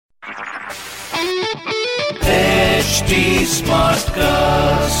HT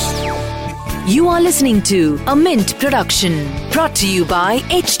Smartcast. You are listening to a Mint production brought to you by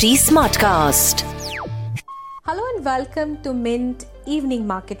HT Smartcast. Hello and welcome to Mint Evening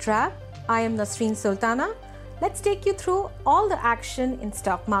Market Wrap. I am Nasreen Sultana. Let's take you through all the action in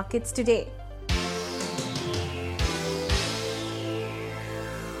stock markets today.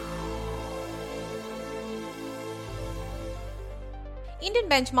 Indian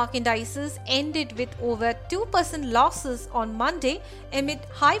benchmark indices ended with over 2% losses on Monday amid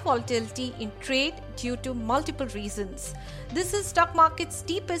high volatility in trade due to multiple reasons. This is stock market's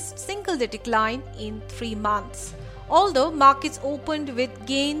steepest single-day decline in 3 months. Although markets opened with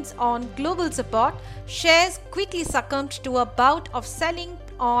gains on global support, shares quickly succumbed to a bout of selling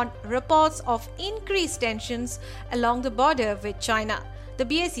on reports of increased tensions along the border with China. The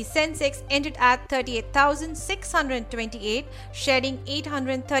BSE Sensex ended at 38,628, shedding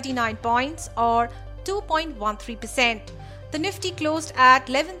 839 points or 2.13%. The Nifty closed at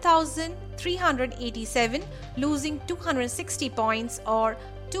 11,387, losing 260 points or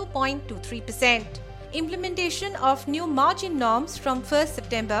 2.23%. Implementation of new margin norms from 1st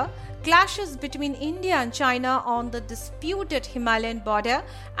September, clashes between India and China on the disputed Himalayan border,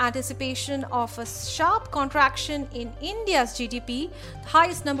 anticipation of a sharp contraction in India's GDP, the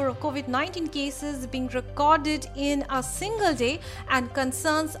highest number of COVID-19 cases being recorded in a single day, and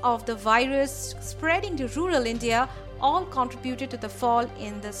concerns of the virus spreading to rural India all contributed to the fall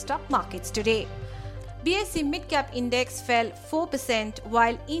in the stock markets today. BSE Midcap Index fell 4%,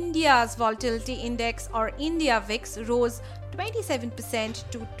 while India's Volatility Index or India VIX rose 27%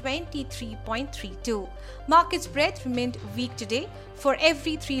 to 23.32. Market spread remained weak today. For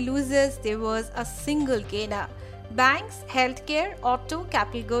every 3 losers, there was a single gainer. Banks, healthcare, auto,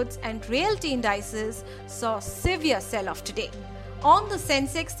 capital goods and realty indices saw severe sell-off today. On the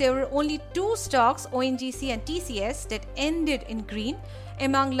Sensex, there were only 2 stocks, ONGC and TCS, that ended in green.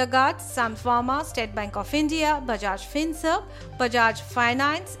 Among laggards, Sun Pharma, State Bank of India, Bajaj Finserv, Bajaj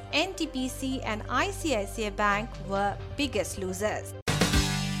Finance, NTPC and ICICI Bank were biggest losers.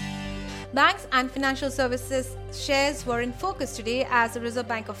 Banks and financial services shares were in focus today as the Reserve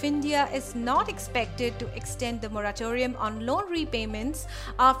Bank of India is not expected to extend the moratorium on loan repayments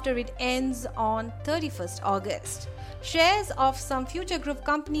after it ends on 31st August. Shares of some future group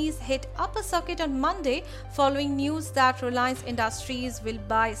companies hit upper circuit on Monday following news that Reliance Industries will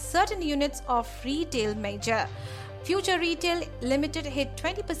buy certain units of retail major. Future Retail Limited hit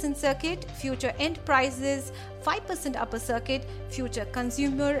 20% circuit, Future Enterprises 5% upper circuit, Future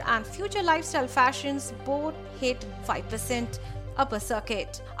Consumer and Future Lifestyle Fashions both hit 5% upper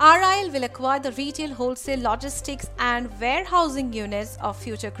circuit. RIL will acquire the retail, wholesale, logistics and warehousing units of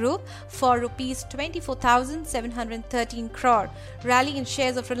Future Group for Rs 24,713 crore. Rally in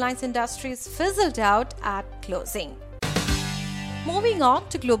shares of Reliance Industries fizzled out at closing. Moving on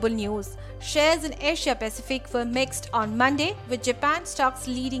to global news. Shares in Asia Pacific were mixed on Monday, with Japan stocks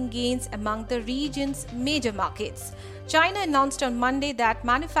leading gains among the region's major markets. China announced on Monday that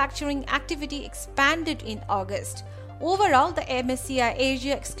manufacturing activity expanded in August. Overall, the MSCI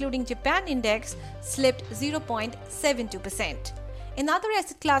Asia excluding Japan index slipped 0.72%. In other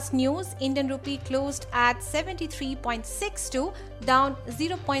asset class news, Indian rupee closed at 73.62, down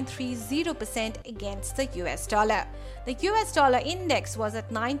 0.30% against the US dollar. The US dollar index was at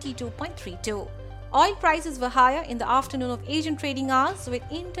 92.32. Oil prices were higher in the afternoon of Asian trading hours, with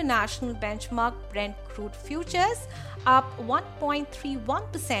international benchmark Brent crude futures up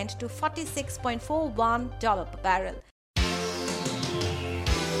 1.31% to $46.41 per barrel.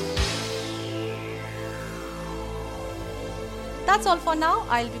 That's all for now.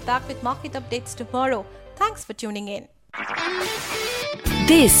 I'll be back with market updates tomorrow. Thanks for tuning in.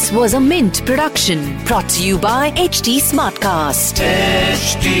 This was a Mint production brought to you by HT Smartcast.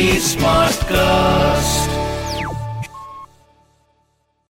 HT Smartcast.